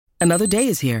Another day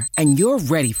is here, and you're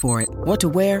ready for it. What to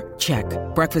wear? Check.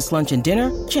 Breakfast, lunch, and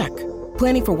dinner? Check.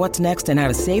 Planning for what's next and how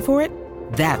to save for it?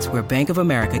 That's where Bank of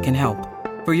America can help.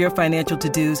 For your financial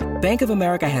to-dos, Bank of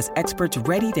America has experts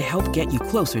ready to help get you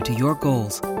closer to your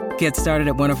goals. Get started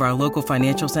at one of our local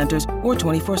financial centers or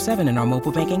 24/7 in our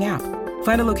mobile banking app.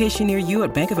 Find a location near you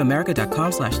at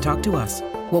bankofamerica.com/talktous.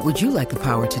 What would you like the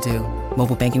power to do?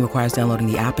 Mobile banking requires downloading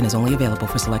the app and is only available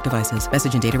for select devices.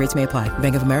 Message and data rates may apply.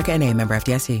 Bank of America N.A., member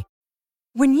FDIC.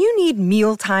 When you need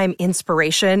mealtime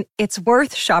inspiration, it's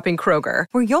worth shopping Kroger,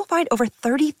 where you'll find over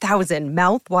 30,000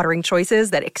 mouth-watering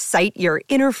choices that excite your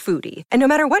inner foodie. And no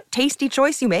matter what tasty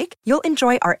choice you make, you'll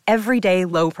enjoy our everyday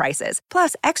low prices,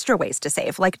 plus extra ways to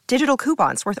save, like digital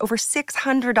coupons worth over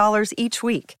 $600 each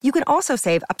week. You can also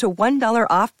save up to $1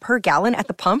 off per gallon at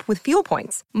the pump with fuel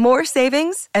points. More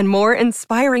savings and more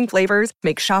inspiring flavors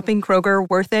make shopping Kroger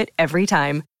worth it every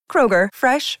time. Kroger,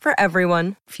 fresh for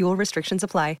everyone. Fuel restrictions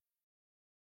apply.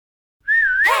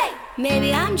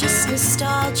 Maybe I'm just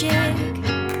nostalgic,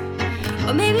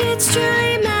 or maybe it's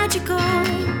truly magical.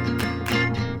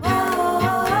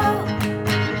 Whoa,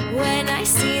 when I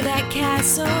see that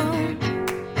castle,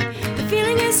 the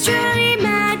feeling is truly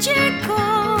magical.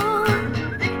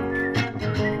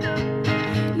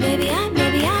 Maybe I'm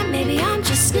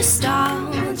just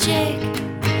nostalgic.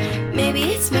 Maybe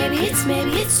it's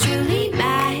truly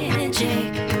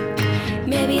magic.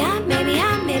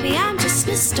 Maybe I'm just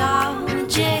nostalgic.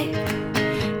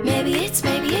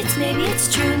 Maybe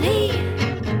it's truly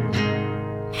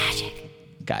magic.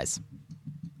 Guys.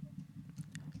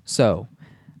 So,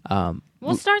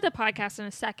 we'll start the podcast in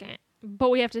a second, but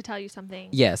we have to tell you something.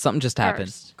 Yeah, something just happened.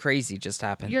 First. Crazy just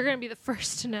happened. You're going to be the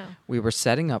first to know. We were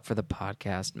setting up for the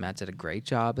podcast. Matt did a great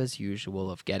job, as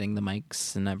usual, of getting the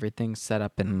mics and everything set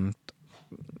up and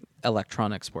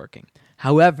electronics working.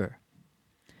 However,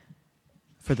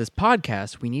 for this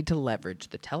podcast, we need to leverage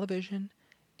the television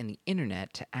and the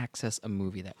internet to access a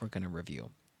movie that we're going to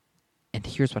review. And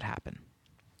here's what happened.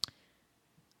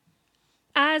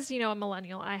 As you know, a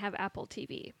millennial, I have Apple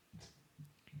TV.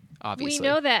 Obviously. We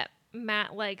know that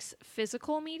Matt likes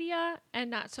physical media and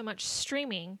not so much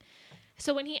streaming.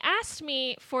 So when he asked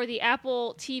me for the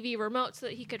Apple TV remote so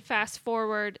that he could fast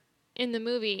forward in the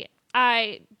movie,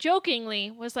 I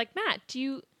jokingly was like, Matt, do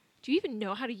you even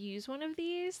know how to use one of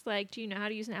these? Like, do you know how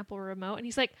to use an Apple remote? And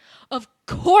he's like, of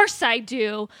course I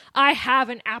do. I have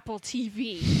an Apple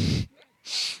TV.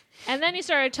 And then he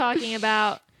started talking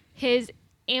about his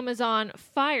Amazon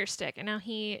Fire Stick. And now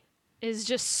he is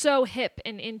just so hip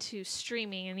and into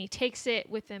streaming. And he takes it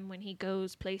with him when he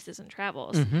goes places and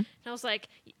travels. Mm-hmm. And I was like,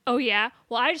 oh, yeah?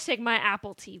 Well, I just take my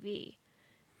Apple TV.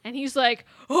 And he's like,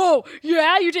 oh,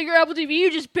 yeah, you take your Apple TV,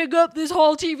 you just pick up this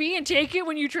whole TV and take it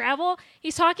when you travel? He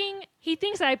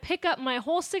thinks that I pick up my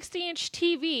whole 60-inch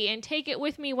TV and take it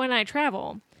with me when I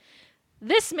travel.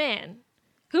 This man,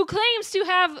 who claims to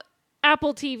have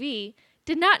Apple TV,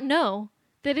 did not know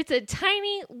that it's a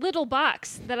tiny little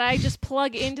box that I just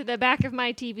plug into the back of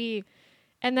my TV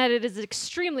and that it is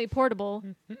extremely portable.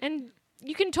 And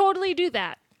you can totally do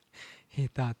that. He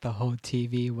thought the whole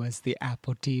TV was the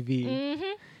Apple TV.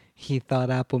 Mm-hmm. He thought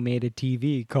Apple made a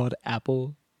TV called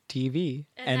Apple TV.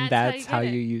 And that's how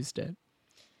you used it.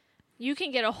 You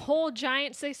can get a whole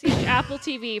giant 60-inch Apple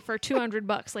TV for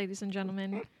 $200, ladies and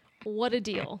gentlemen. What a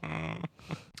deal.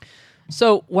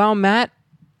 So while Matt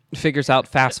figures out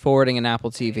fast forwarding an Apple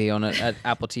TV on an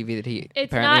Apple TV that he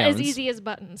it's apparently not owns, as easy as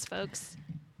buttons, folks.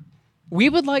 we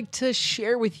would like to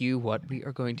share with you what we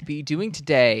are going to be doing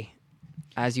today.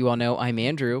 As you all know, I'm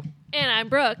Andrew. And I'm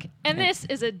Brooke. And this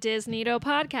is a Disney-Do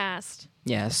podcast.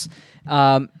 Yes.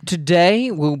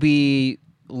 Today we'll be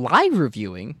live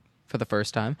reviewing for the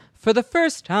first time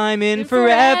in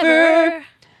forever.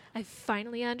 I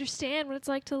finally understand what it's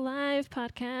like to live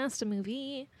podcast a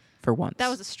movie. For once. That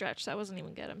was a stretch. That wasn't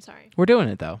even good. I'm sorry. We're doing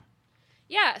it, though.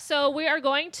 Yeah, so we are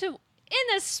going to,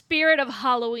 in the spirit of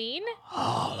Halloween,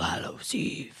 All Hallows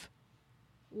Eve,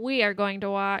 we are going to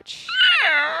watch...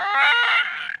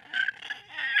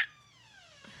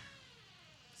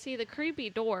 See, the creepy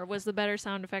door was the better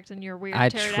sound effect than your weird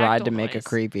pterodactyl tried to make a noise.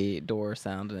 creepy door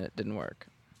sound, and it didn't work.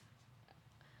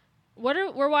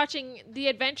 We're watching The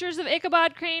Adventures of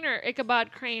Ichabod Crane or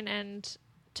Ichabod Crane and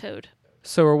Toad?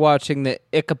 So we're watching the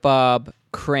Ichabod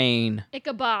Crane.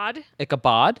 Ichabod.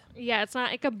 Ichabod? Yeah, it's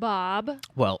not Ichabod.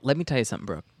 Well, let me tell you something,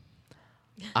 Brooke.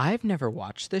 I've never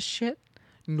watched this shit,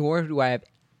 nor do I have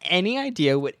any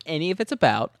idea what any of it's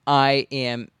about. I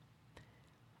am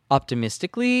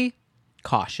optimistically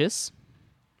cautious,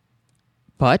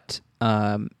 but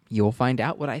you'll find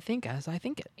out what I think as I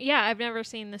think it. Yeah, I've never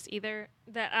seen this either,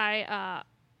 that I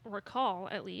recall,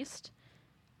 at least.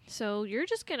 So you're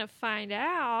just going to find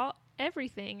out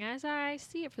everything as I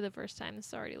see it for the first time.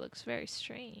 This already looks very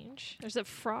strange. There's a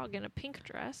frog in a pink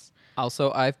dress.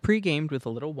 Also, I've pre-gamed with a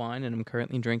little wine, and I'm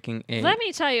currently drinking a... Let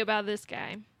me tell you about this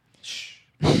guy. Shh.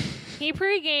 He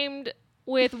pre-gamed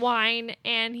with wine,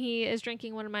 and he is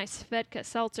drinking one of my Svedka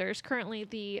seltzers, currently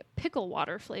the pickle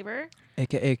water flavor.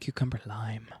 AKA cucumber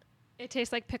lime. It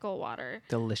tastes like pickle water.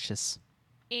 Delicious.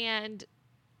 And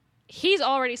he's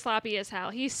already sloppy as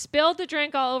hell. He spilled the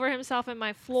drink all over himself in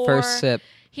my floor. First sip.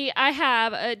 I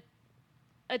have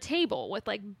a table with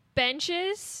like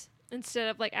benches instead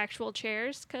of like actual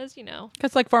chairs because, you know.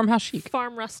 It's like farmhouse chic.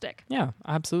 Farm rustic. Yeah,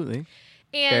 absolutely.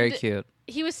 And very cute.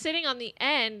 He was sitting on the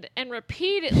end and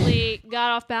repeatedly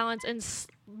got off balance and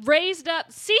raised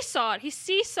up, seesawed. He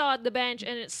seesawed the bench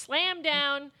and it slammed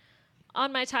down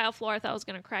on my tile floor. I thought I was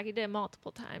going to crack. He did it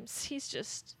multiple times. He's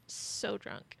just so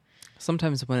drunk.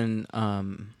 Sometimes when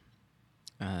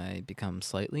I become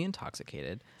slightly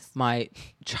intoxicated, my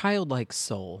childlike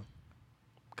soul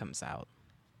comes out.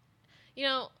 You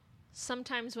know,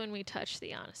 sometimes when we touch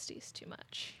the honesties too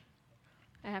much,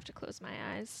 I have to close my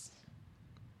eyes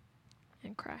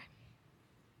and cry.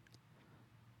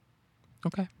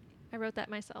 Okay. I wrote that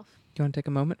myself. Do you want to take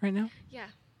a moment right now? Yeah,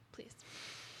 please.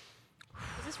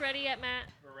 Is this ready yet, Matt?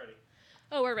 We're ready.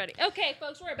 Oh, we're ready. Okay,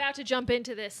 folks, we're about to jump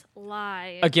into this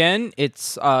live. Again,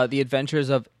 it's the adventures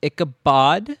of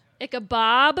Ichabod.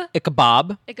 Ichabod.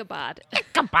 Ichabod. Ichabod.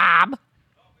 Ichabod.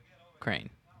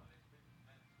 Crane.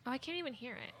 Oh, I can't even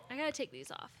hear it. I gotta take these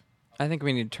off. I think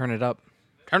we need to turn it up.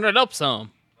 Turn it up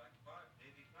some.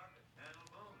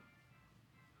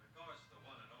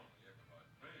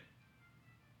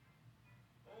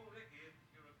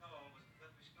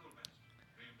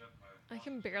 I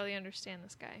can barely understand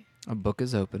this guy. A book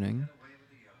is opening.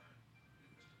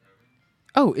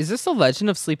 Oh, is this the Legend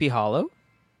of Sleepy Hollow?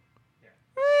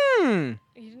 You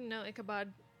didn't know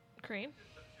Ichabod Crane?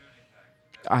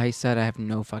 I said I have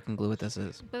no fucking clue what this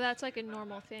is. But that's like a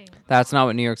normal thing. That's not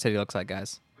what New York City looks like,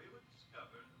 guys.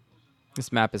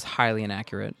 This map is highly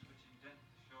inaccurate.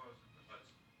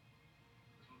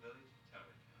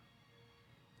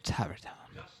 Tarrytown.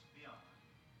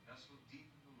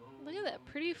 Look at that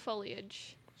pretty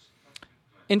foliage.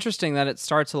 Interesting that it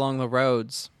starts along the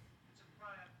roads.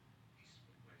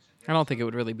 I don't think it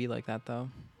would really be like that, though.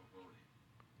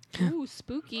 Ooh,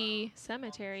 spooky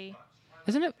cemetery.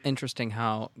 Isn't it interesting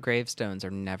how gravestones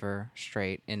are never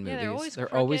straight in movies? Yeah,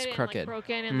 they're always and, crooked. like,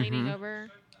 broken and leaning over.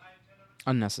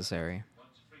 Unnecessary.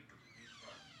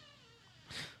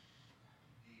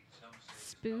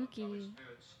 Spooky.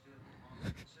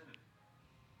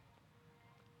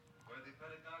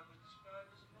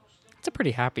 It's a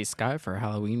pretty happy sky for a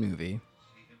Halloween movie.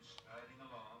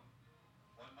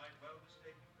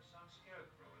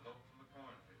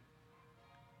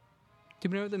 Do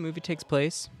we know where the movie takes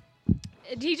place?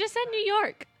 He just said New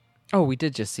York. Oh, we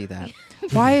did just see that.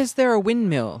 Why is there a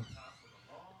windmill?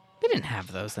 They didn't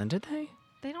have those then, did they?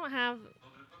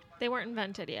 They weren't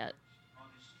invented yet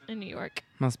in New York.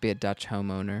 Must be a Dutch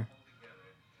homeowner.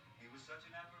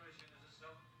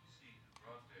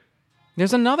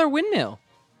 There's another windmill.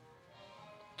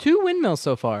 2 windmills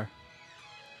so far.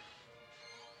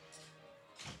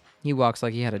 He walks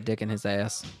like he had a dick in his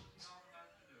ass.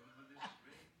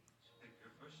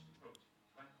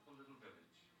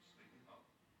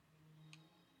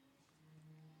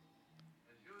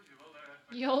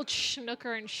 The old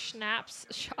Schnooker and Schnapps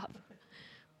shop.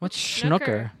 What's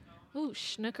Schnooker? Ooh,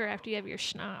 Schnooker after you have your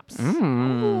schnapps.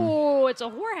 Mm. Ooh, it's a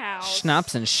whorehouse.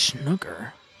 Schnapps and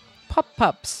Schnooker.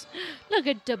 Pups. Look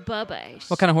at the bubbies.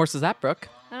 What kind of horse is that, Brooke?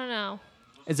 I don't know.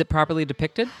 Is it properly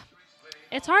depicted?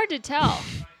 It's hard to tell.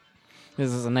 This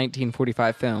is a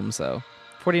 1945 film, so...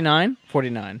 49?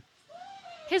 49.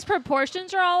 His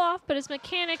proportions are all off, but his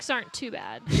mechanics aren't too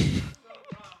bad.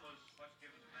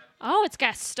 Oh, it's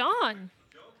Gaston.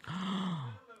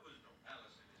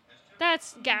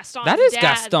 That's Gaston. That is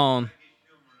Gaston.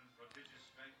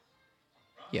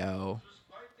 Yo.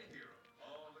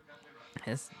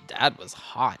 His dad was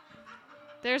hot.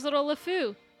 There's little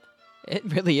LeFou. It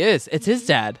really is. It's his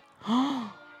dad.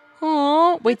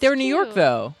 Oh, wait, That's they're in New York, cute.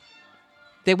 though.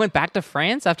 They went back to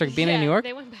France after being in New York?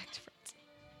 They went back to France.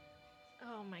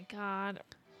 Oh, my God.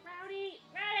 Rowdy!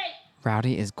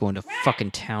 Rowdy is going to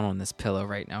fucking town on this pillow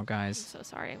right now, I'm guys. so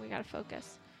sorry. We got to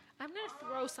focus. I'm going to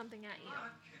throw something at you.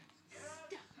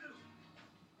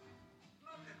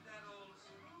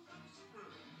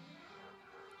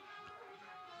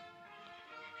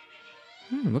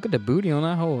 Look at the booty on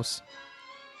that horse.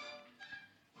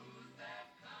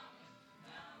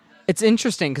 It's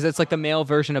interesting because it's like the male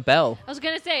version of Belle. I was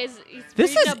gonna say, he's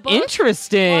This reading is a book,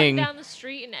 interesting. walking down the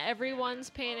street and everyone's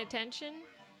paying attention.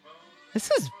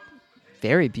 This is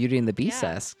very Beauty and the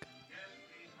Beast-esque.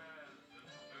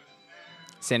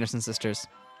 Sanderson sisters.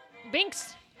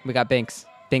 Binks. We got Binks.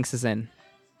 Binks is in.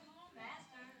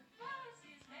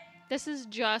 This is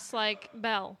just like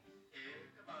Belle.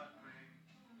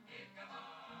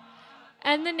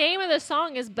 And the name of the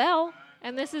song is Belle,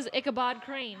 and this is Ichabod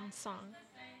Crane's song.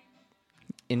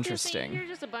 Interesting. You're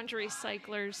just a bunch of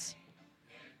recyclers.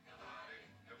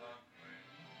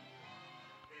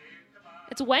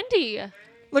 It's Wendy.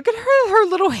 Look at her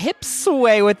little hips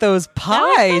sway with those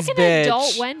pies, That was like bitch. an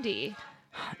adult Wendy.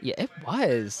 Yeah, it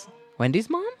was. Wendy's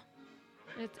mom?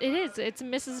 It is. It's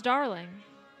Mrs. Darling.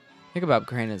 Ichabod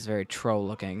Crane is very troll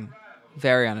looking.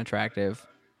 Very unattractive.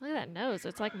 Look at that nose.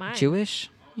 It's like mine. Jewish,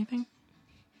 you think?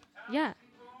 Yeah.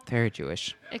 Very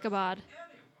Jewish. Ichabod.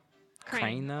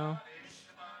 Crane, though?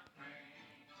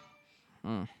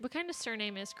 What kind of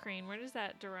surname is Crane? Where does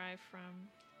that derive from?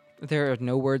 There are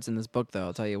no words in this book, though,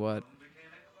 I'll tell you what.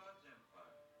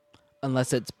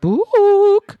 Unless it's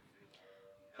book.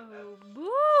 Oh,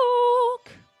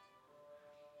 book.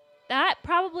 That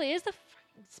probably is the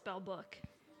spell book.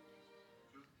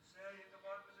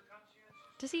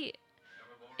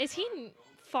 Is he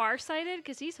farsighted?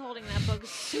 Because he's holding that book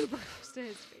super close to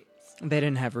his face. They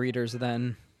didn't have readers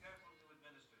then.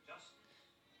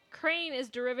 Crane is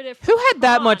derivative from Who had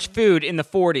that Khan. much food in the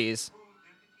 40s?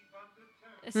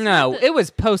 This No, isn't it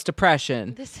was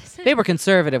post-depression. This isn't, They were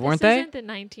conservative, weren't they? This isn't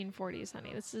the 1940s,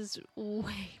 honey. This is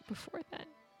way before then.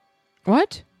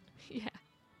 What? Yeah.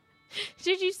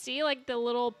 Did you see, like, the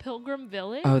little pilgrim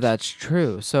village? Oh, that's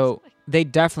true. So they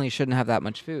definitely shouldn't have that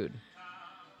much food.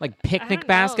 Like picnic know.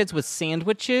 baskets with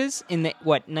sandwiches in the,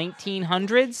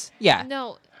 1900s? Yeah.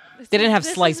 No. They didn't have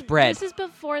sliced bread. This is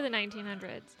before the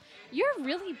 1900s. You're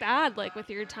really bad, like, with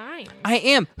your time. I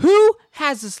am. Who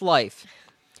has this life?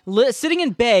 Sitting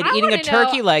in bed I eating a wanna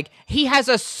turkey know- leg. He has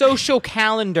a social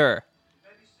calendar.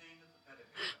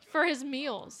 For his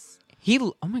meals.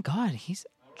 Oh my God, he's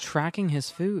tracking his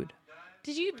food.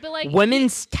 Did you, but, like...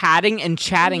 Women's tatting and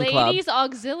chatting club. Ladies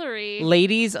Auxiliary.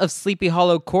 Ladies of Sleepy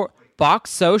Hollow Court.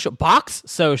 Box Social. Box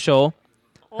Social.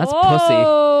 That's pussy.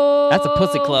 Oh. That's a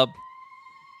pussy club.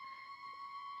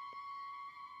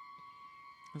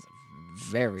 That's a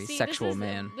very See, sexual this is,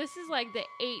 man. This is like the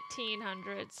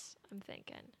 1800s, I'm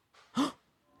thinking.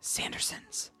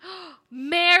 Sandersons.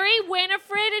 Mary,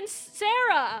 Winifred, and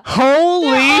Sarah.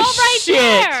 Holy They're all right shit!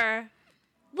 there.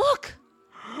 Look.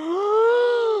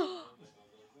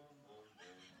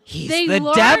 He's They the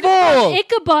learned devil. from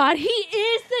Ichabod. He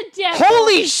is the devil.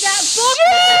 Holy that book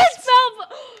is a spell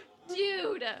book.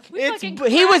 Dude. we fucking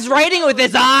He was cracked writing with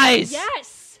his eyes.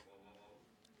 Yes.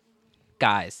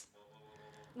 Guys.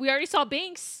 We already saw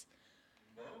Binks.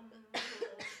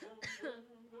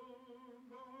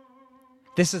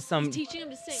 This is some Teaching him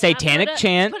to sing. satanic He's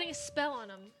chant. putting a spell on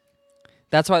him.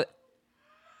 That's why.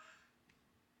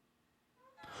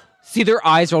 See, their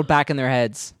eyes rolled back in their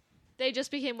heads. They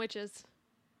just became witches.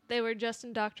 They were just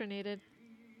indoctrinated.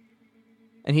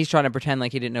 And he's trying to pretend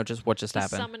like he didn't know just what just He's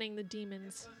happened. summoning the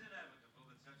demons.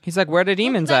 He's like, where are the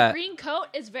demons Look, that at? green coat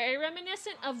is very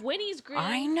reminiscent of Winnie's green.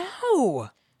 I know.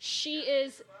 She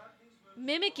is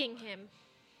mimicking him.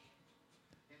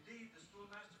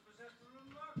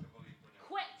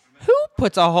 Quit. Who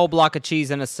puts a whole block of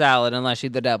cheese in a salad unless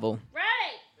she's the devil? Right.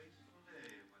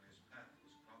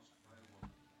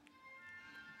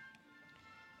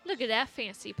 Look at that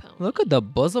fancy pony. Look at the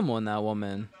bosom on that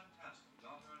woman.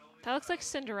 That looks like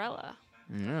Cinderella.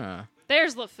 Yeah.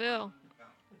 There's LeFou.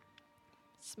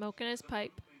 Smoking his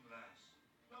pipe.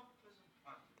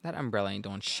 That umbrella ain't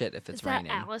doing shit if it's Is that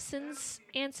raining. Allison's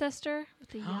ancestor with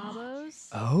the Yabos?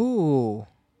 Oh.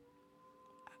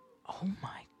 Oh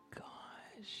my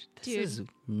gosh. This Dude. is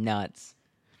nuts.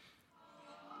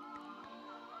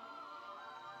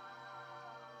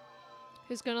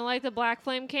 Who's gonna light the black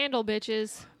flame candle,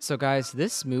 bitches? So guys,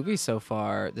 this movie so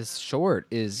far, this short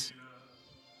is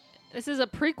This is a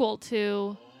prequel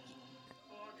to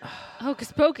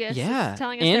Hocus Pocus. yeah, It's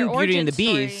telling us their and Beauty and the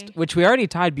origin Beast, story. which we already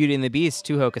tied Beauty and the Beast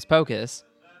to Hocus Pocus.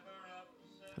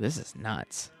 This is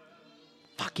nuts.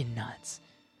 Fucking nuts.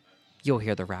 You'll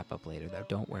hear the wrap up later though,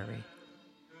 don't worry.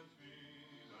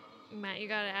 Matt, you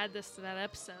gotta add this to that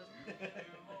episode.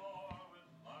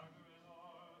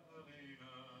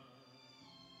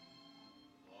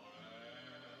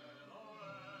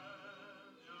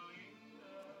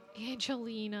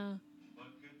 Angelina.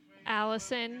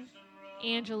 Allison.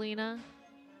 Angelina.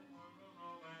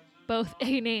 Both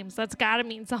A names. That's gotta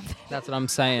mean something. That's what I'm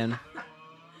saying.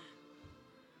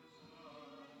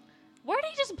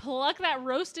 pluck that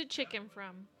roasted chicken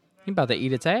from? You about to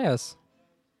eat its ass.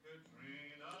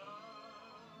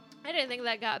 I didn't think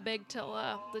that got big till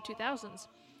the 2000s.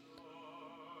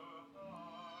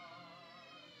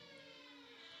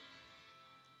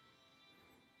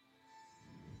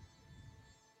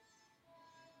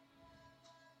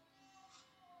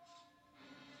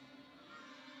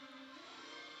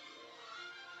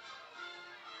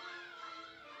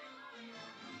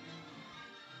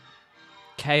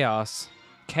 Chaos.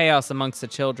 Chaos amongst the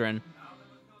children.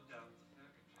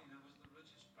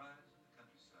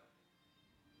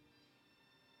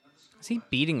 Is he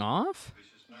beating off?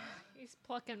 He's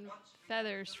plucking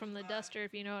feathers from the duster,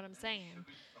 if you know what I'm saying.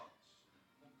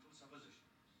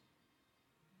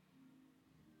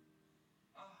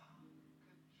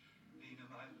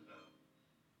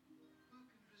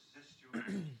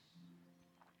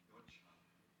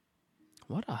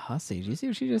 What a hussy. Did you see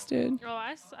what she just did? Oh,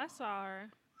 I saw her.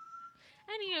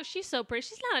 And, you know, she's so pretty.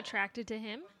 She's not attracted to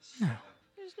him. No.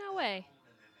 There's no way.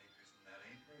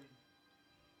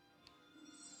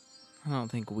 I don't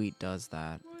think wheat does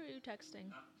that. What are you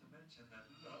texting?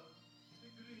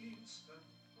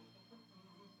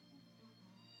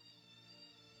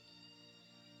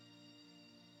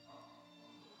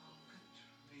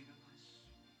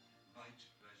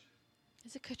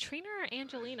 Is it Katrina or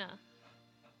Angelina?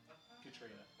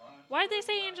 Katrina. Why did they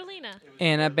say Angelina?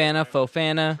 Anna, Banna,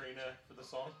 Fofana. Katrina for the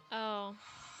song. Oh.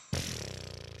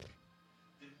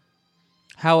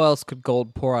 How else could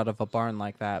gold pour out of a barn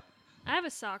like that? I have a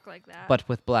sock like that. But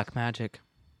with black magic.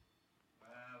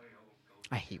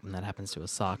 I hate when that happens to a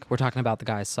sock. We're talking about the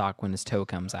guy's sock when his toe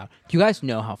comes out. Do you guys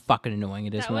know how fucking annoying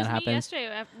it is that when was that me happens?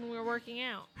 yesterday when we were working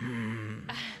out.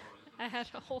 I had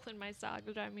a hole in my sock. It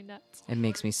was driving me nuts. It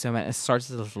makes me so mad. It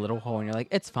starts as this little hole, and you're like,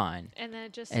 it's fine. And then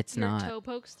it just It's your not. toe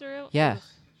pokes through. Yeah. Ugh,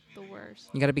 the worst.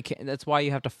 You gotta be. That's why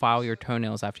you have to file your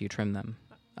toenails after you trim them.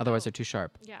 Otherwise, they're too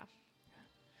sharp. Yeah.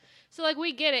 So, like,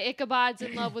 we get it. Ichabod's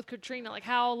in love with Katrina. Like,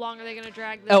 how long are they going to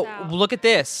drag this Oh, out? look at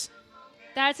this.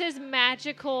 That's his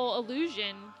magical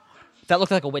illusion. That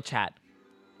looked like a witch hat.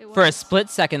 It For a was. split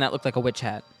second, that looked like a witch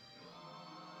hat.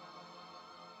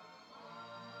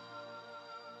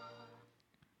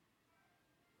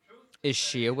 Is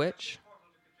she a witch?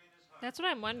 That's what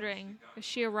I'm wondering. Is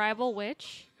she a rival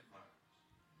witch?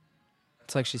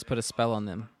 It's like she's put a spell on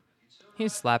them.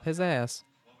 He'd slap his ass.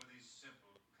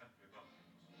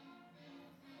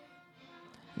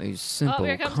 These simple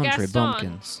here comes country Gaston.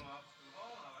 bumpkins.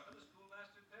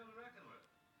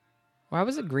 Why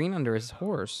was it green under his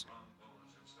horse?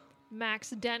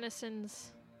 Max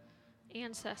Dennison's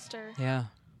ancestor. Yeah.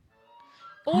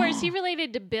 Or is he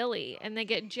related to Billy and they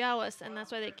get jealous and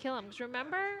that's why they kill him? 'Cause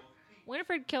remember,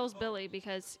 Winifred kills Billy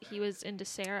because he was into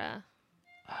Sarah.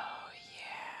 Oh,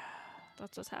 yeah.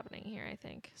 That's what's happening here, I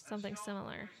think. Something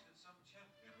similar.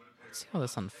 Let's see how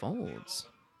this unfolds.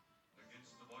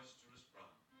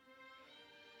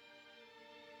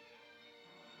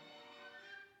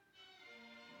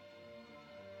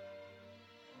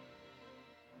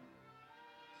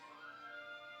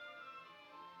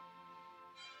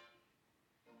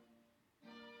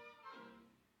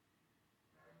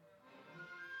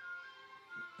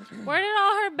 Where did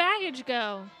all her baggage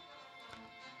go?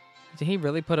 Did he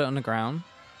really put it on the ground?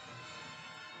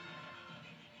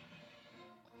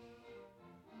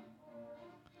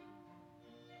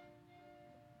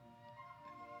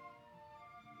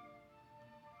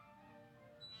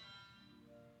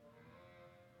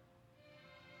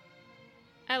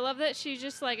 I love that she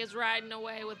just like is riding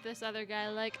away with this other guy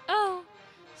like, oh,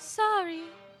 sorry.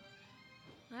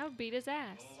 I would beat his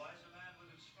ass.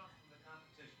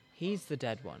 He's the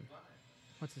dead one.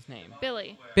 What's his name?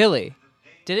 Billy. Billy.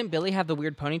 Didn't Billy have the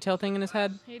weird ponytail thing in his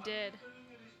head? He did.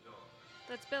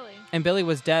 That's Billy. And Billy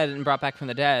was dead and brought back from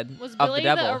the dead Was of Billy the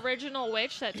the devil. original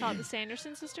witch that taught the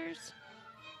Sanderson sisters?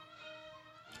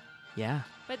 Yeah.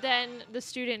 But then the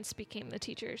students became the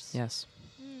teachers. Yes.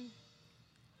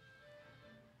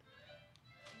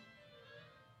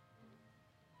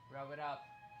 Rub it up.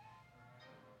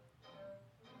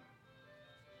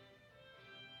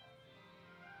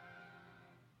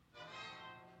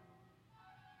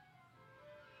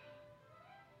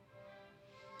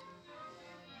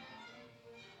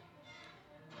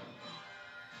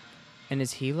 And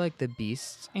is he like the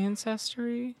beast's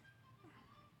ancestry?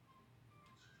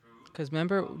 Because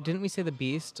remember, didn't we say the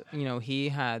beast, you know, he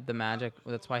had the magic,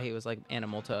 that's why he was like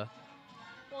animal to...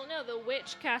 Well, no, the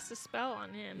witch cast a spell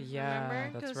on him. Yeah,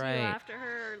 remember? that's Because right. he laughed at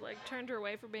her, or, like turned her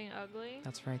away for being ugly.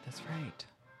 That's right, that's right.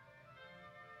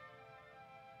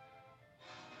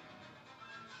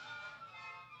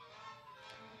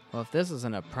 Well, if this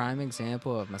isn't a prime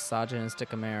example of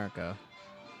misogynistic America,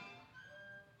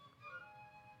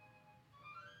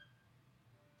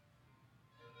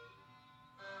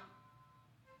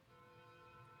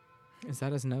 Is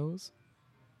that his nose?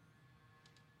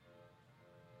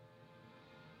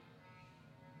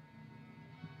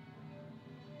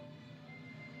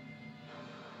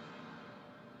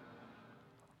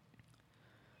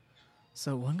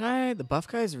 So one guy, the buff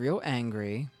guy, is real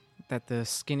angry that the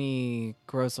skinny,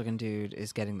 gross-looking dude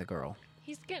is getting the girl.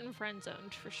 He's getting friend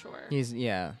zoned for sure.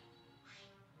 Yeah.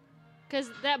 Because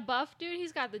that buff dude,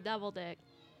 he's got the double dick.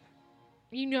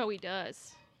 You know he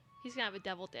does. He's gonna have a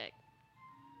double dick.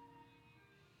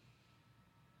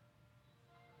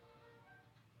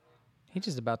 He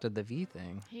just about did the V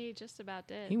thing. He just about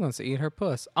did. He wants to eat her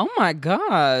puss. Oh my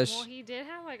gosh. Well, he did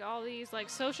have like all these like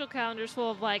social calendars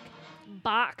full of like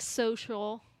box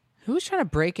social. Who's trying to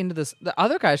break into this? The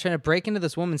other guy's trying to break into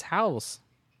this woman's house.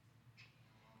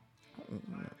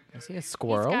 Is he a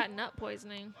squirrel? He's got nut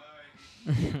poisoning.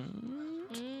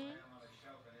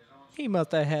 He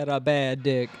must have had a bad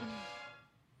dick.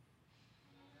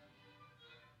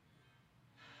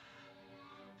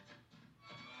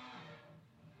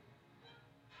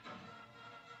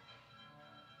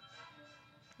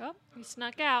 Oh, he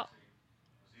snuck out.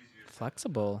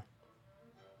 Flexible.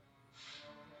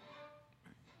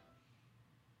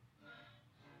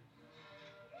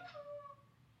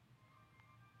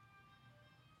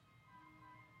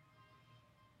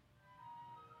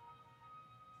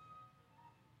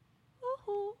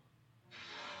 Woohoo.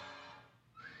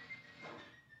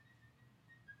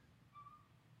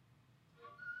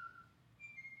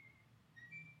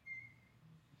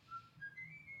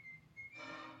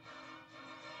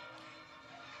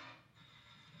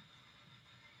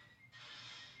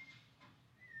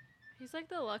 He's like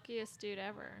the luckiest dude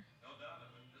ever. No doubt of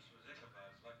it. This was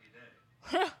Ichabod's lucky day.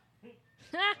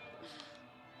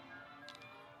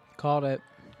 Called it.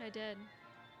 I did.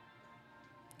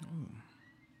 It was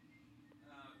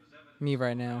evident Me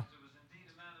right now. it was indeed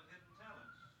a man of hidden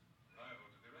talents, liable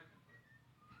to be reckoned with.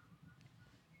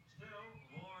 Still,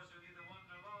 wars are neither won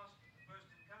nor lost at the first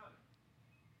encounter.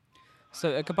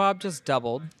 So Ichabod just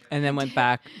doubled and then went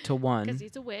back to one. Because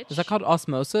he's a witch. Is that called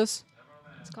osmosis?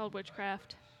 It's called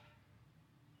witchcraft.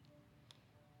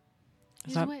 Is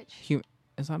He's a that witch.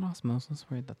 Is that osmosis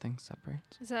where the thing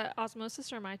separates? Is that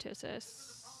osmosis or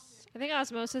mitosis? I think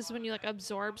osmosis is when you like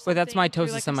absorb something. Wait, that's through,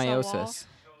 mitosis like, and a cell wall. meiosis.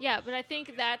 Yeah, but I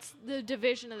think that's the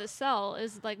division of the cell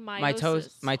is like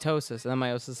meiosis. Mitosis, and then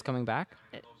meiosis is coming back.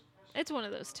 It's one of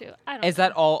those two. I don't Is know.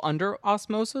 that all under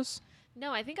osmosis?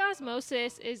 No, I think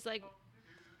osmosis is like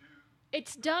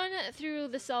it's done through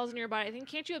the cells in your body. I think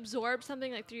can't you absorb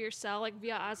something like through your cell like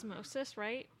via osmosis,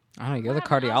 right? I don't know. You're the What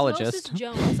happened? Osmosis cardiologist.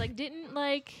 Jones,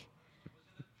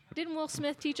 didn't Will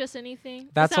Smith teach us anything?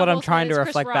 That's It's not what I'm Will trying Smith, to it's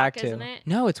Chris reflect Rock, back to. Isn't it?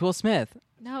 No, it's Will Smith.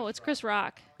 No, it's Chris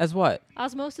Rock. As what?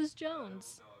 Osmosis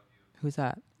Jones. Who's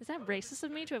that? Is that racist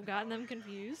of me to have gotten them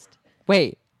confused?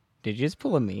 Wait, did you just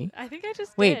pull a me? I think I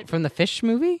just Wait, did. from the Fish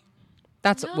movie?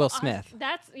 That's No, Will Smith.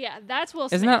 That's Will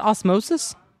Smith. Isn't that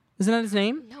osmosis? Isn't that his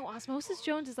name? No, Osmosis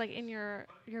Jones is like in your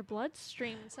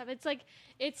bloodstream and stuff. It's like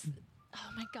oh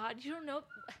my god, you don't know.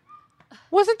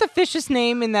 Wasn't the fish's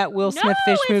name in that Will Smith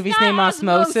fish it's movie's not name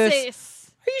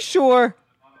Osmosis? Are you sure?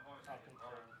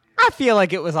 I feel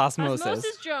like it was Osmosis.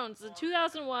 Osmosis Jones, the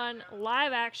 2001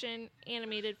 live action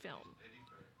animated film.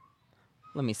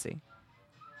 Let me see.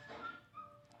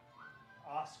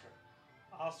 Oscar.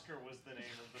 Oscar was the name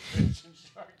of the fish in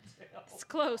Shark Tale. It's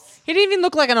close. He didn't even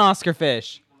look like an Oscar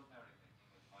fish.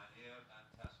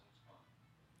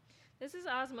 This is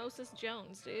Osmosis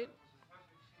Jones, dude.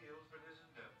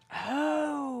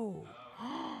 Oh.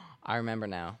 I remember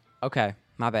now. Okay,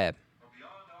 my bad.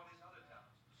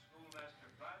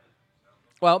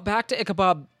 Well, back to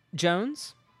Ichabod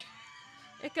Jones.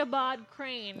 Ichabod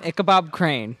Crane. Ichabod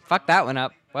Crane. Fuck that one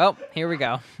up. Well, here we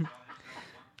go.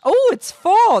 Oh, it's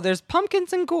fall. There's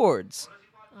pumpkins and gourds.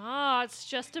 Oh, it's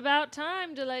just about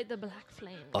time to light the black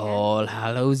flame. All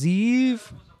Hallows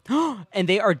Eve. And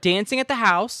they are dancing at the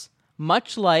house,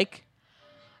 much like...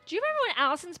 Do you remember when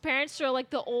Allison's parents threw like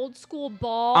the old school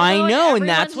ball? I though, know, and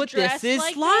that's everyone's what this dressed is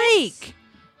like. like. This?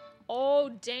 Oh,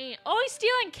 dang. Oh, he's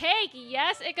stealing cake.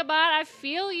 Yes, Ichabod, I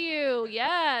feel you.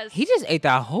 Yes. He just ate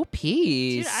that whole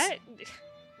piece. Dude,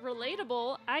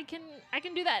 relatable. I can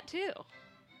do that too.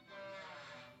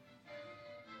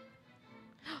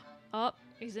 Oh,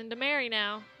 he's into Mary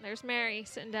now. There's Mary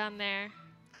sitting down there.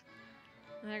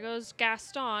 And there goes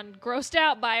Gaston, grossed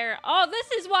out by her. Oh,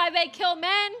 this is why they kill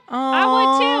men. I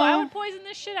would too. I would poison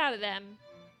the shit out of them.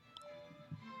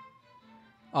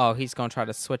 Oh, he's going to try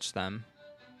to switch them.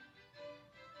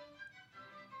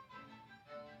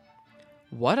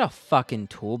 What a fucking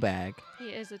tool bag. He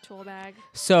is a tool bag.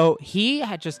 So he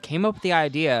had just came up with the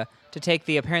idea to take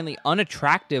the apparently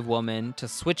unattractive woman to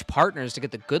switch partners to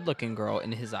get the good-looking girl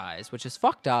in his eyes, which is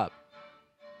fucked up.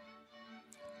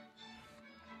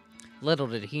 Little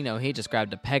did he know he just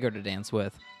grabbed a pegger to dance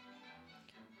with.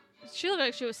 She looked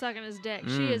like she was sucking his dick.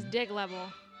 She is dick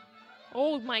level.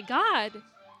 Oh my god.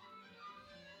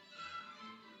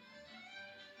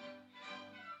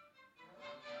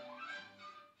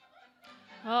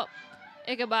 Oh,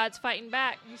 Ichabod's fighting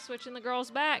back. He's switching the girls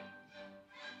back.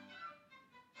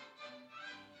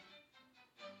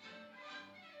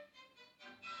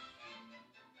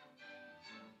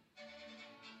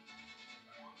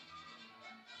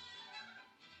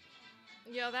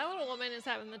 Yo, that little woman is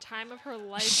having the time of her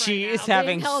life. She right is now,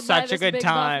 being having held by such a this good big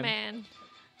buff time. Man.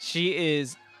 She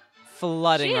is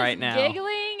flooding She is right now.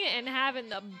 giggling and having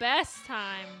the best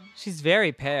time. She's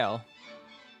very pale.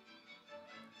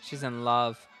 She's in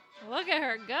love. Look at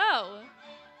her go.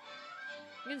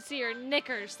 You can see her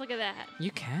knickers. Look at that.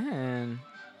 You can.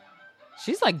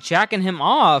 She's like jacking him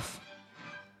off.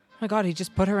 Oh my god, he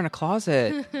just put her in a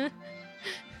closet.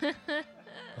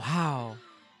 Wow.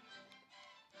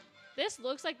 This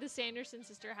looks like the Sanderson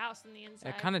sister house on the inside.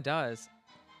 It kind of does.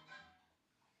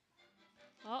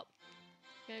 Oh,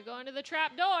 gonna go into the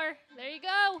trap door. There you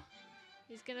go.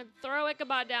 He's gonna throw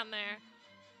Ichabod down there.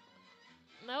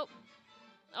 Nope.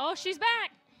 Oh, she's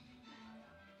back.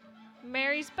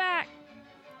 Mary's back.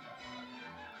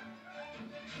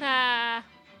 Ah.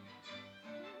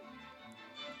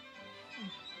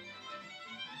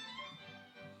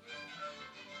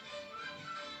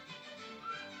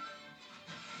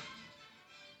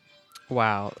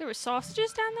 Wow. There were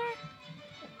sausages down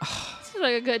there? This is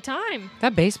like a good time.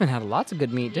 That basement had lots of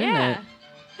good meat, didn't yeah. it?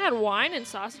 Had wine and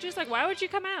sausages. Like, why would you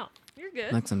come out? You're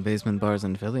good. Like some basement bars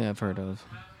in Philly I've heard of.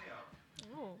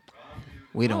 Oh.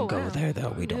 We don't Oh, go wow. there, though.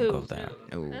 We don't No, go there.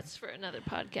 No. That's for another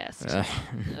podcast.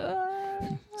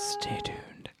 Stay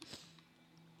tuned.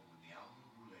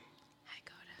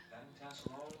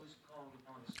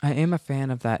 I am a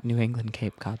fan of that New England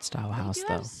Cape Cod style house, We do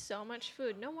though. have so much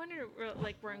food. No wonder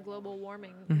we're in global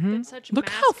warming. Mhm. We've been such Look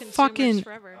mass how consumers fucking-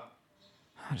 forever.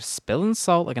 Just spilling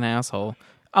salt like an asshole.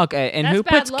 Okay, and That's who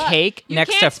bad puts luck. cake You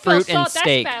next to can't spill fruit and salt.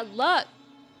 steak? That's bad luck.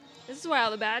 This is why all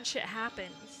the bad shit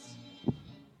happens.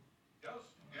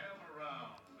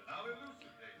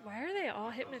 Why are they all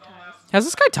hypnotized? Has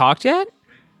this guy talked yet?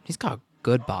 He's got a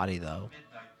good body, though.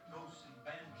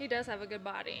 He does have a good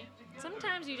body.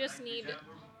 Sometimes you just need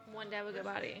one to have a good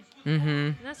body. Mm-hmm.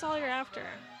 And that's all you're after.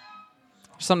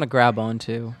 Something to grab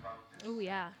onto. Oh,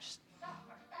 yeah. Just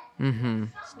Mm-hmm.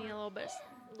 need a little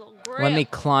grip. Let me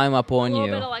climb up a on little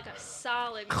you. bit of like a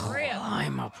solid grip.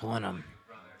 Climb up on him.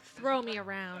 Throw me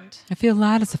around. I feel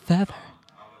light as a feather.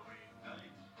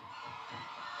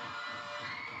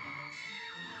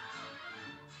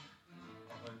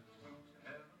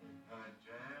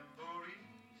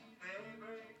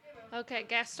 Okay,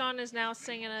 Gaston is now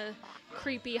singing a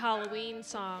creepy Halloween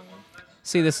song.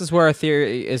 See, this is where our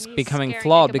theory is He's becoming scaring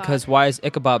flawed Ichabod. because why is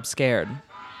Ichabod scared?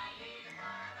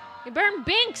 He burned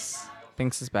Binks.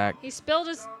 Binks is back. He spilled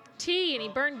his tea and he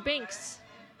burned Binks.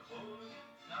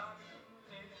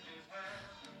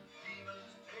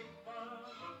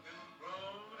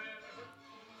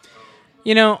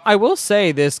 You know, I will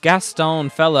say this Gaston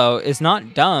fellow is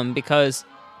not dumb because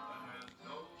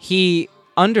he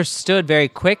understood very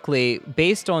quickly,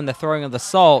 based on the throwing of the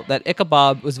salt, that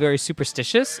Ichabod was very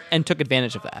superstitious and took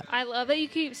advantage of that. I love that you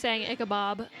keep saying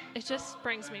Ichabod. It just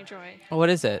brings me joy. Oh, what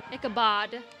is it?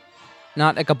 Ichabod.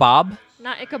 Not Ichabod?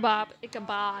 Not Ichabod.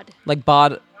 Ichabod. Like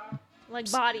bod,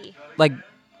 Like body. like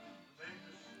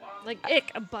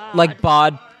Ichabod. like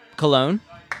bod cologne?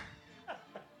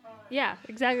 Yeah,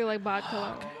 exactly like bod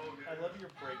cologne. I love your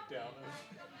breakdown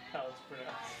of how it's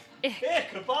pronounced.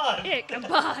 Ichabod.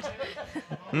 Ichabod.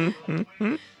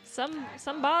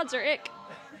 Some bods are ick.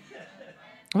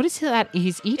 What is that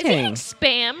he's Is he eating? eating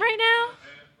spam right now?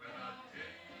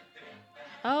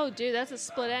 Oh, dude, that's a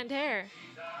split end hair.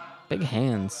 Big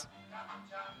hands.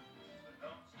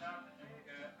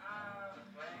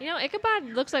 You know, Ichabod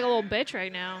looks like a little bitch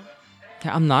right now.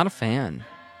 Yeah, I'm not a fan.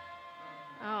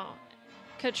 Oh.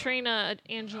 Katrina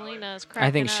Angelina is cracking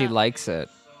I think she up. likes it.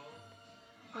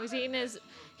 Oh, he's eating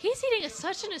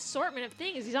such an assortment of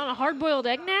things. He's on a hard-boiled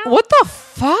egg now. What the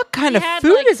fuck kind He of had,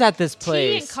 food like, is at this Tea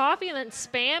place? and coffee and then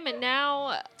spam and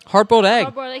now Hard-boiled egg.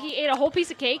 hard-boiled egg. He ate a whole piece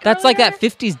of cake That's like earlier. that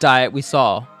 50s diet we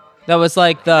saw. That was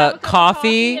like the Have a cup of coffee,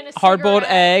 coffee and a hard-boiled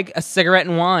cigarette. egg, a cigarette,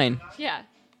 and wine. Yeah.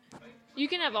 You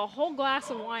can have a whole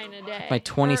glass of wine a day. My Or,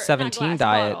 2017 not glass,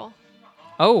 diet. bottle.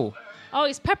 Oh, Oh,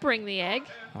 he's peppering the egg.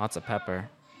 lots of pepper.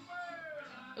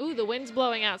 Ooh, the wind's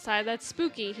blowing outside. That's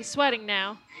spooky. He's sweating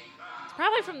now. It's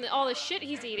probably from all the shit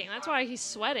he's eating. That's why he's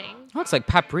sweating. Oh, it's like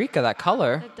paprika, that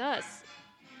color. It does.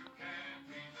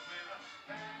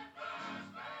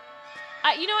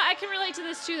 You know what? I can relate to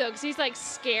this too, though, because he's like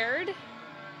scared,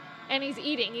 and he's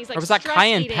eating. He's like. Or was that stress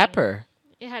cayenne eating. pepper?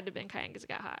 It had to have been cayenne because it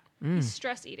got hot. He's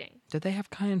stress eating. Did they have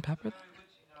cayenne pepper?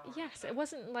 Yes, it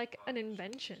wasn't like an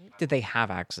invention. Did they have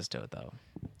access to it, though?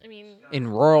 I mean, In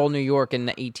rural New York in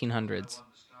the 1800s.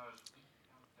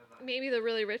 maybe the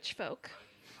really rich folk.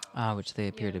 Which they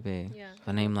appear to be. Yeah,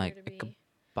 The name they like appear to be.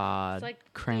 Ichabod It's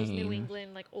like Crane. those New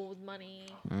England, like old money,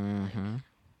 Mm-hmm. like,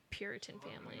 Puritan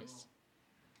families.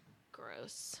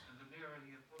 Gross.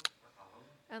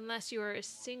 Unless you are a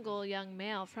single young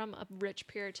male from a rich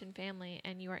Puritan family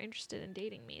and you are interested in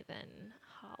dating me, then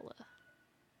holla.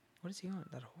 What is he on?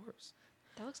 That horse?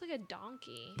 That looks like a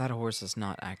donkey. That horse is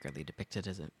not accurately depicted,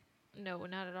 is it? No,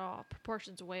 not at all.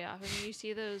 Proportions way off. I mean, you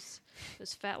see those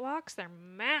fetlocks? They're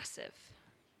massive.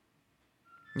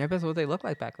 Maybe that's what they looked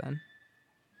like back then.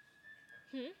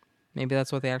 Maybe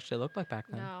that's what they actually looked like back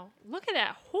then. No. Look at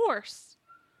that horse.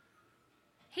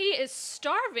 He is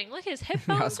starving. Look at his hip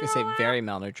bones. I was going to are say all out. very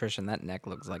malnutrition. That neck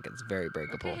looks like it's very Look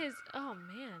breakable. at his. Oh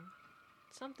man,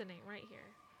 something ain't right here.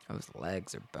 Those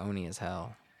legs are bony as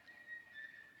hell.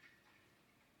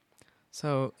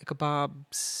 So,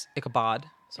 Ichabod,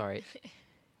 sorry.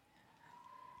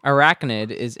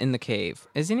 Arachnid is in the cave.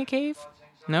 Is he in a cave?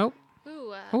 Nope.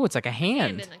 Ooh. Oh, it's like a Hand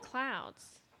hand. in the clouds.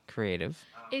 Creative.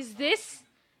 Is this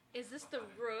the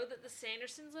road that the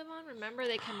Sandersons live on? Remember,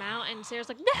 they come out and Sarah's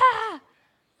like, "Nah,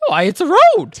 Why, it's a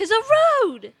road! 'tis a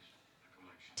road.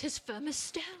 'Tis firm as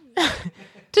stone.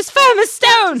 Tis firm as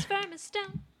stone! 'Tis firm as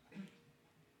stone."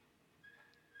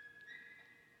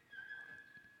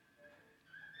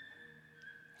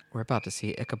 We're about to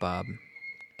see Ichabod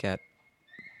get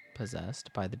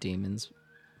possessed by the demons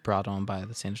brought on by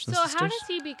the Sanderson So sisters. how does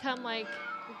he become like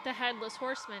the headless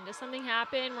horseman? Does something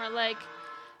happen where like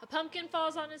a pumpkin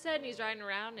falls on his head and he's riding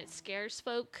around and it scares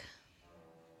folk?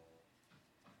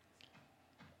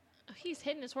 Oh, he's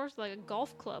hitting his horse with like a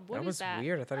golf club. What That is was that?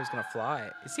 weird. I thought he was going to fly.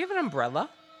 Does he have an umbrella?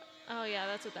 Oh yeah,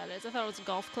 that's what that is. I thought it was a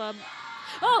golf club.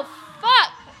 Oh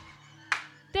fuck!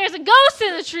 There's a ghost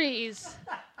in the trees.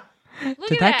 Look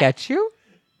Did at that get you?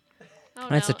 Oh,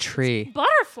 That's a no. tree. It's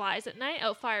butterflies at night.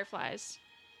 Oh, fireflies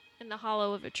in the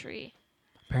hollow of a tree.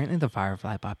 Apparently the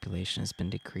firefly population has been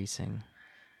decreasing.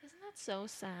 Isn't that so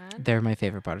sad? They're my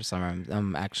favorite part of summer.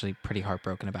 I'm actually pretty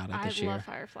heartbroken about it I this year. love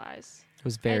fireflies. It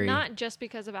was very... And not just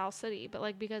because of Owl City, but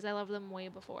like because I loved them way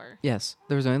before. Yes,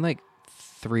 there was only like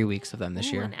 3 weeks of them this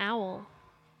Ooh, year. An owl.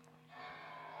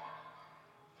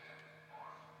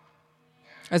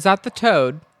 Is that the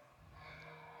toad?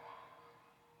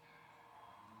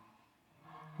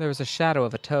 There was a shadow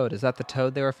of a toad. Is that the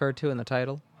toad they referred to in the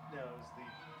title? No, it was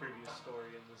the previous story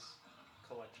in this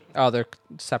collection. Oh, they're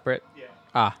separate? Yeah.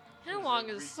 Ah, How long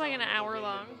is this? It's like an hour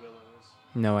long. The Willows.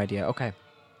 no idea. Okay.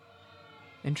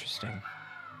 Interesting.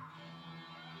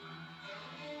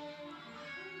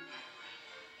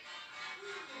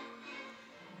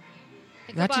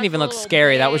 That didn't even look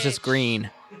scary. That was just green.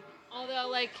 Although,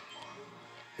 like,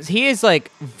 He is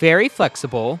like very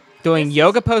flexible, doing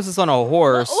yoga poses on a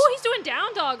horse. oh, he's doing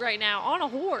down dog right now on a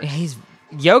horse. He's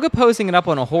yoga posing it up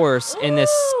on a horse in this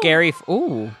Ooh. scary.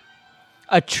 Ooh.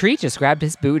 A tree just grabbed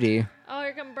his booty. Oh,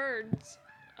 here come birds.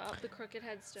 Up the crooked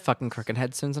headstone. Fucking crooked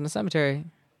headstones in a cemetery.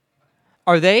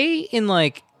 Are they in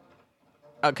like...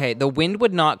 Okay, the wind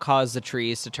would not cause the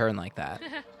trees to turn like that.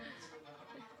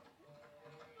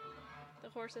 The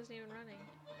horse isn't even running.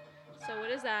 So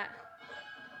what is that?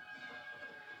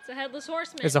 It's a headless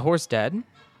horseman. Is the horse dead?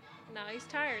 No, he's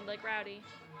tired, like Rowdy.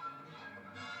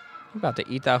 I'm about to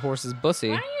eat that horse's bussy.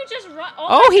 Why don't you just run?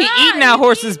 Oh, my he God, eating that he's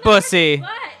horse's eating that horse's bussy. butt.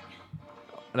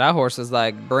 That horse is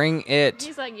like, bring it.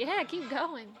 He's like, yeah, keep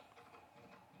going.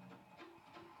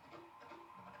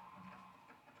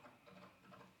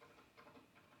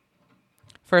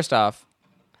 First off,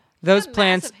 those got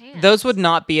plants, massive hands. those would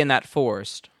not be in that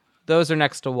forest. Those are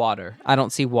next to water. I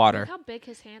don't see water. Look how big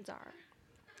his hands are.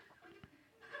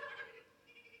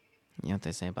 You know what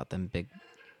they say about them big,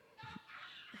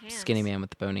 Hands. skinny man with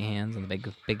the bony hands and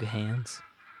the big hands?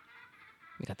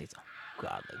 We got these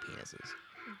godly penises.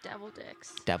 Devil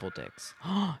dicks. Devil dicks.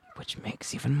 Which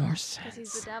makes even more Because sense.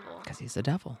 he's the devil. Because he's the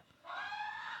devil.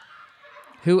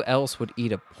 Who else would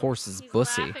eat a horse's He's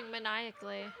bussy? laughing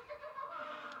maniacally.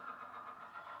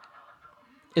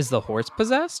 Is the horse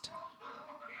possessed?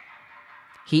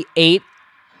 He ate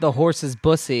the horse's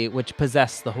bussy, which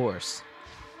possessed the horse.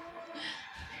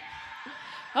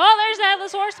 Oh, there's the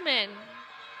headless horseman.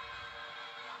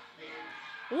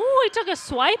 Ooh, he took a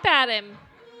swipe at him.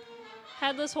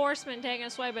 Headless Horseman taking a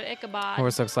swipe at Ichabod.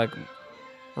 Horse looks like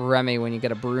Remy when you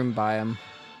get a broom by him.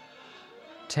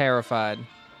 Terrified.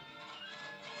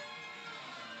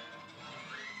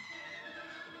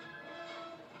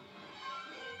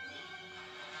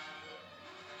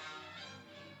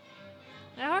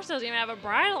 That horse doesn't even have a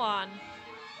bridle on.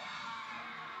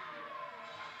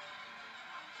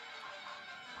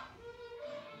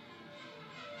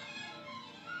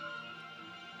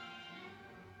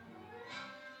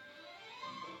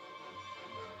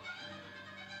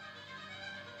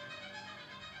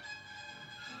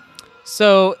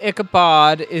 So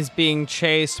Ichabod is being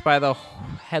chased by the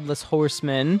Headless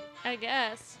Horseman, I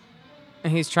guess.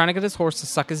 and he's trying to get his horse to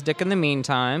suck his dick in the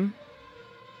meantime.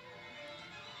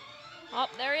 Oh,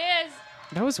 there he is.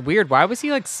 That was weird. Why was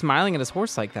he like smiling at his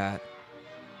horse like that?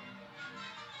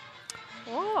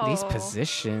 Whoa. These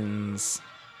positions.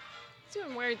 He's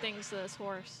doing weird things to this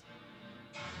horse.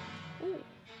 Ooh.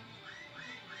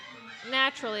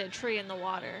 Naturally, a tree in the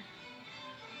water.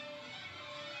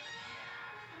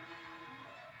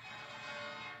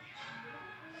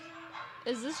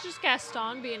 Is this just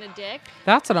Gaston being a dick?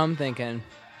 That's what I'm thinking.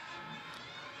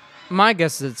 My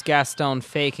guess is it's Gaston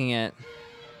faking it.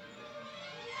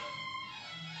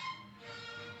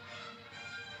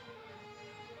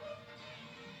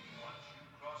 Once you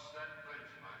cross that bridge,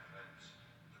 my friends,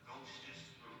 the ghost is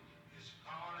through. His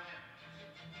power ends.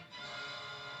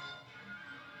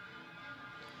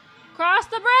 Cross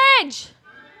the bridge!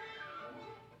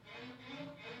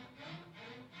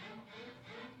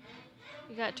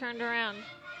 You got turned around.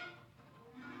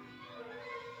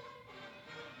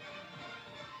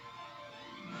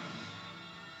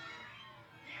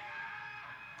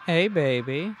 Hey,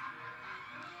 baby.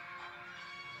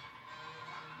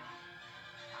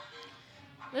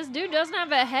 This dude doesn't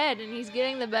have a head and he's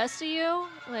getting the best of you?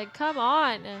 Like, come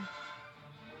on.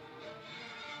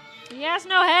 He has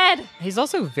no head. He's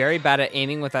also very bad at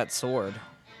aiming with that sword.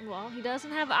 Well, he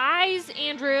doesn't have eyes,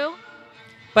 Andrew.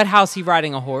 But how's he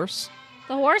riding a horse?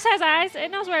 The horse has eyes. It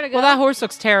knows where to go. Well, that horse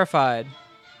looks terrified.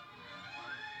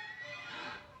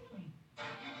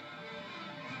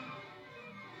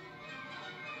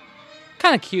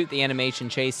 Kind of cute, the animation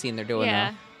chase scene they're doing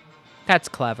Yeah. though. That's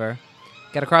clever.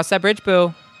 Gotta cross that bridge,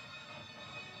 boo.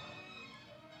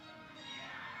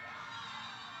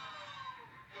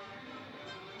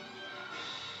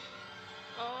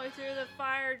 Oh, he threw the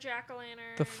fire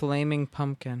jack-o'-lantern. The flaming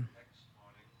pumpkin. Next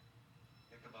morning,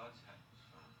 Ichabod's hat was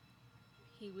found.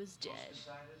 He was dead.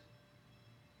 Decided,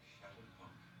 shattered bone.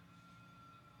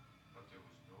 But there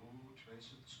was no trace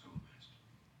of the schoolmaster.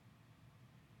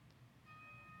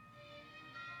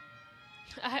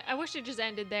 I wish it just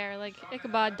ended there. Like,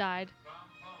 Ichabod died.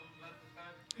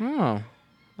 Oh,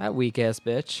 that weak ass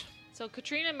bitch. So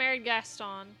Katrina married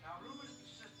Gaston. Now, rumors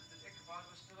persisted that Ichabod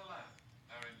was still alive,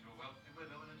 married to a wealthy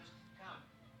widow in a distant county.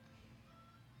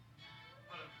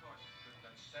 But of course, the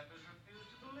Dutch settlers refused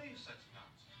to believe such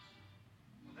nonsense.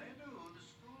 For they knew the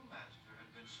schoolmaster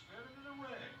had been spirited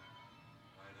away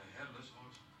by the headless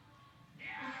horseman.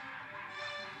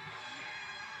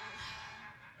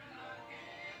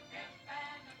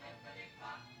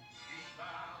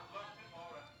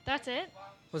 That's it?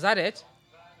 Was that it?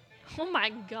 Oh my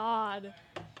god.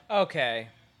 Okay.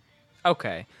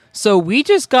 Okay. So we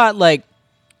just got like,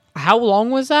 how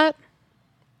long was that?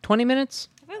 20 minutes?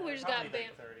 I think we just got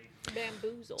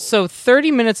bamboozled. So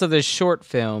 30 minutes of this short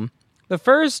film. The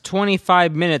first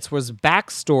 25 minutes was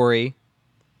backstory.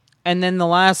 And then the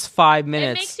last 5 It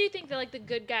minutes. makes you think that, like, the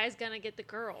good guy's gonna get the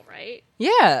girl, right?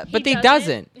 Yeah, but he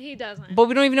doesn't. He doesn't. But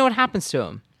we don't even know what happens to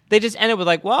him. They just end it with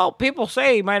like, well, people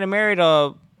say he might have married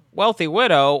a wealthy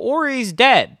widow or he's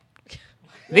dead.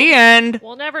 The end.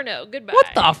 We'll never know. Goodbye. What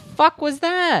the fuck was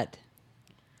that?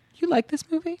 You like this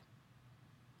movie?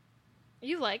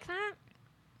 You like that?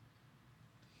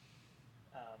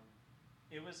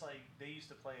 It was like they used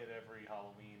to play it every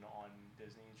Halloween on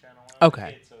Disney Channel. When I was a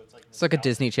Okay. kid, so it's like It's like a nostalgia.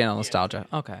 Disney Channel Yeah, nostalgia.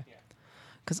 yeah, Okay. yeah.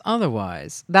 Because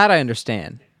otherwise, that I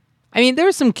understand. I mean, there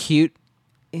were some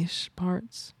cute-ish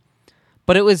parts.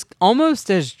 But it was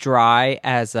almost as dry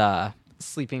as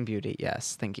Sleeping Beauty.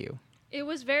 Yes, thank you. It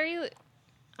was very,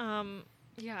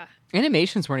 yeah.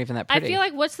 Animations weren't even that pretty. I feel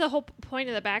like what's the whole point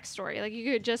of the backstory? Like,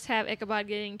 you could just have Ichabod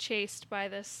getting chased by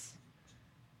this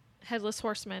headless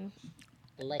horseman.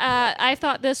 I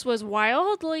thought this was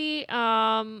wildly,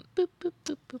 kind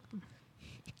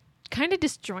of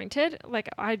disjointed. Like,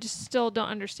 I just still don't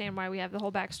understand why we have the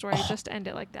whole backstory just to end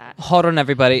it like that. Hold on,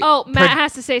 everybody. Oh, Matt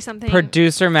has to say something.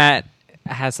 Producer Matt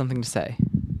has something to say.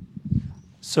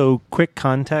 So, quick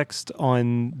context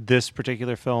on this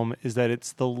particular film is that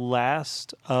it's the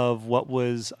last of what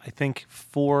was, I think,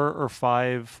 4 or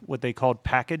 5 what they called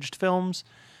packaged films.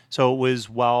 So it was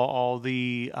while all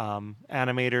the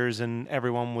animators and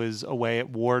everyone was away at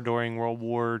war during World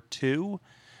War II,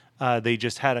 they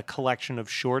just had a collection of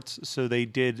shorts. So they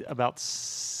did about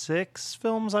 6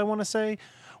 films, I want to say,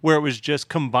 where it was just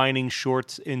combining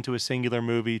shorts into a singular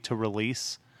movie to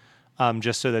release.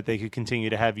 Just so that they could continue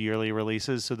to have yearly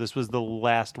releases. So this was the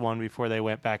last one before they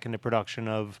went back into production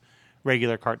of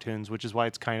regular cartoons, which is why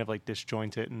it's kind of like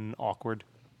disjointed and awkward.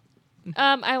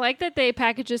 I like that they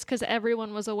packaged this because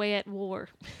everyone was away at war.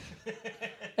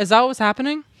 Is that what was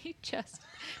happening? He just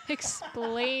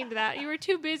explained that. You were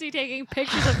too busy taking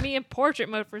pictures of me in portrait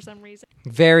mode for some reason.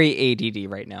 Very ADD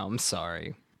right now. I'm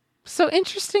sorry. So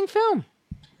interesting film.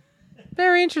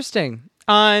 Very interesting.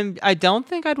 I don't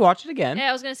think I'd watch it again. Yeah,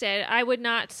 I was going to say, I would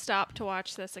not stop to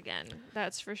watch this again.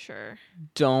 That's for sure.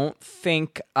 Don't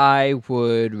think I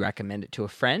would recommend it to a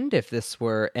friend. If this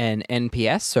were an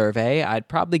NPS survey, I'd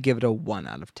probably give it a 1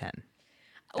 out of 10.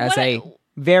 As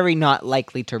very not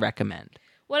likely to recommend.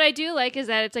 What I do like is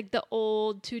that it's like the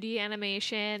old 2D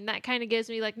animation. That kind of gives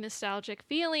me like nostalgic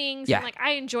feelings. Yeah. And like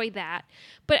I enjoy that.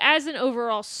 But as an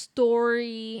overall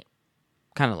story...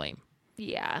 Kind of lame.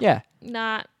 Yeah. Yeah.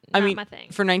 Not I mean, my thing.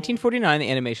 For 1949,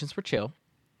 the animations were chill.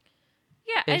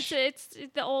 Yeah, it's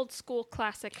the old school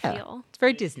classic feel. It's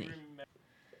very Disney.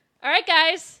 All right,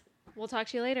 guys. We'll talk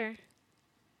to you later.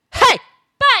 Hey!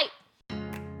 Bye!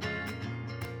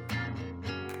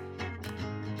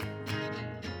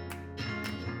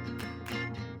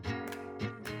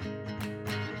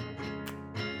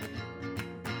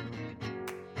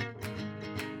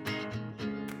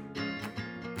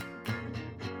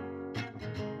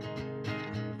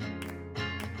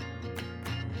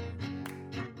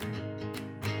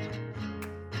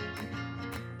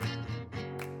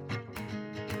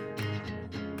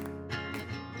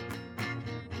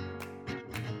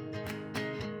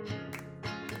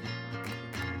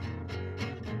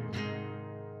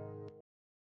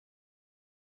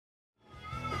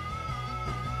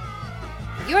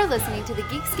 You're listening to the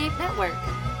Geekscape Network.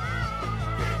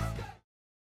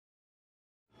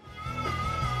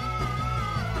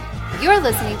 You're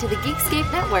listening to the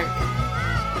Geekscape Network.